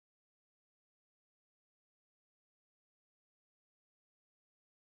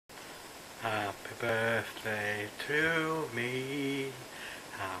Happy birthday to me.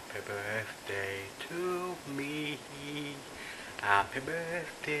 Happy birthday to me. Happy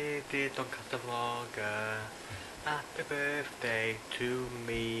birthday, dear Doncaster Vlogger. Happy birthday to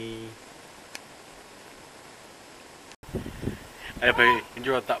me. Everybody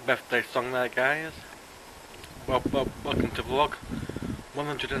enjoyed that birthday song there, guys? Welcome to vlog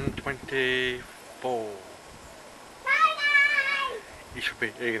 124. You should be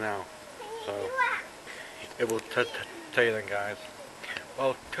here now, so it will tell you then, guys.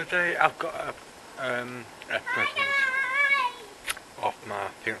 Well, today I've got a present off my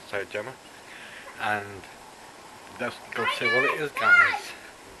fiancée Gemma, and let's go see what it is, guys.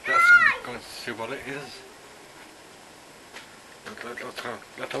 Let's go see what it is.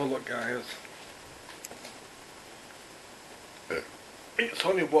 Let's have a look, guys. It's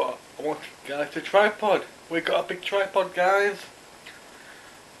only what I want, guys. A tripod. We got a big tripod, guys.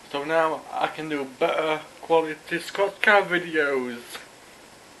 So now I can do better quality Scotch Car videos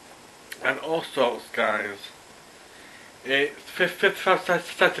and all sorts, guys. It's 55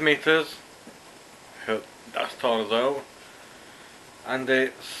 centimeters. That's tall as well. And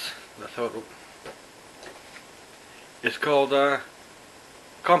it's, let's have a look. It's called a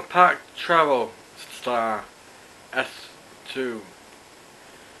Compact Travel Star S2.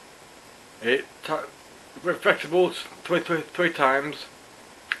 It's retractable 3 times.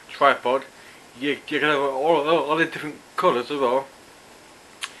 Tripod. You can have all the different colours as well.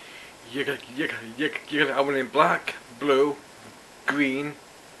 You can have one in black, blue, green,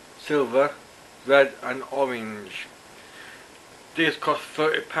 silver, red and orange. These cost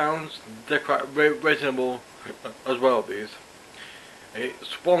 £30. They're quite reasonable as well, these.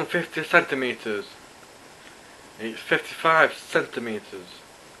 It's 150 centimeters. It's 55 centimeters.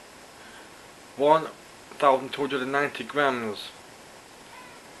 1,290 grams.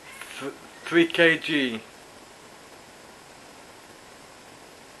 3 kg.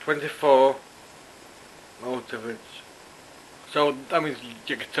 24 voltage. So that means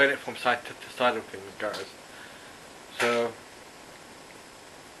you can turn it from side to side of things, guys. So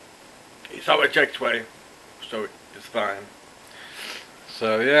it's out of Jake's way, so it's fine.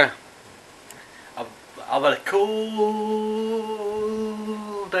 So yeah, I've had a cool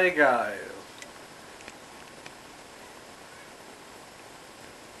day, guys.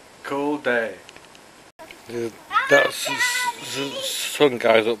 Cool day. That's sun,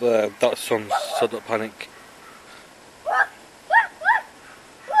 guys, up there. That's sun, so don't panic.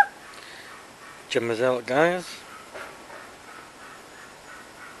 Gemma's out, guys.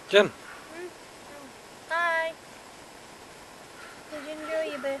 Gem. Hi. Did you enjoy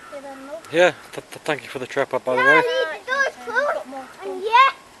your birthday then, love? Yeah, thank you for the tripod, by the way. Got more to come.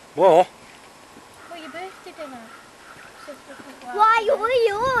 What? For your birthday dinner. Why,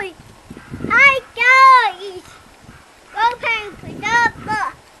 oi. Hi guys! Open the door.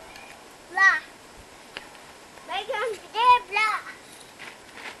 Blah. Welcome to the blah.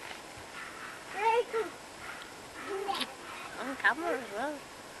 On camera as well.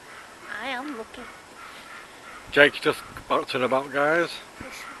 I am looking. Jake's just bouncing about, guys.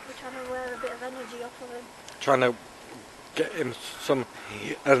 We're trying to wear a bit of energy off of him. Trying to get him some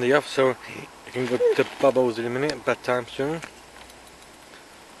energy off so he can go to Bubbles in a minute. Bedtime soon.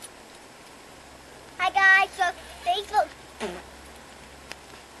 Hi guys, so Facebook.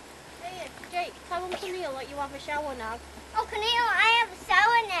 Hey, Jake, tell Uncle Neil that you have a shower now. Uncle Neil, I have a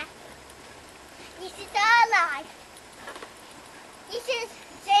shower now. This is our life. This is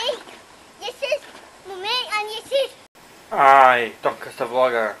Jake. This is Mummy, and this is... Hi, Doncaster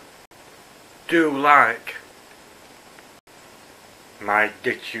Vlogger. Do like my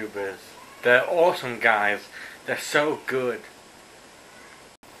YouTubers. They're awesome, guys. They're so good.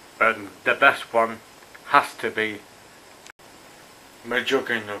 And the best one has to be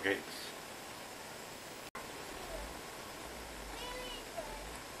Majugger Nuggets.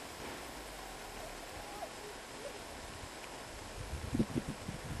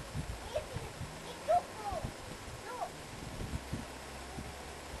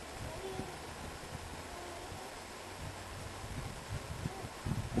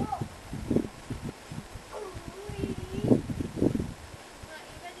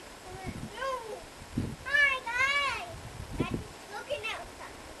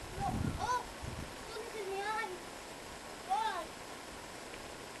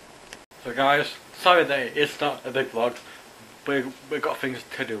 So guys, sorry that it's not a big vlog, but we've got things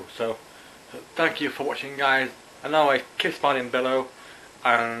to do, so thank you for watching, guys. And always keep smiling below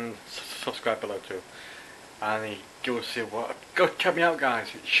and subscribe below too. And go see what, go check me out, guys,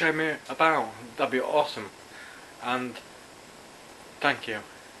 show me about, that'd be awesome. And thank you.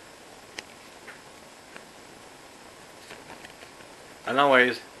 And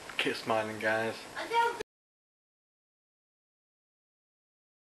always keep smiling, guys.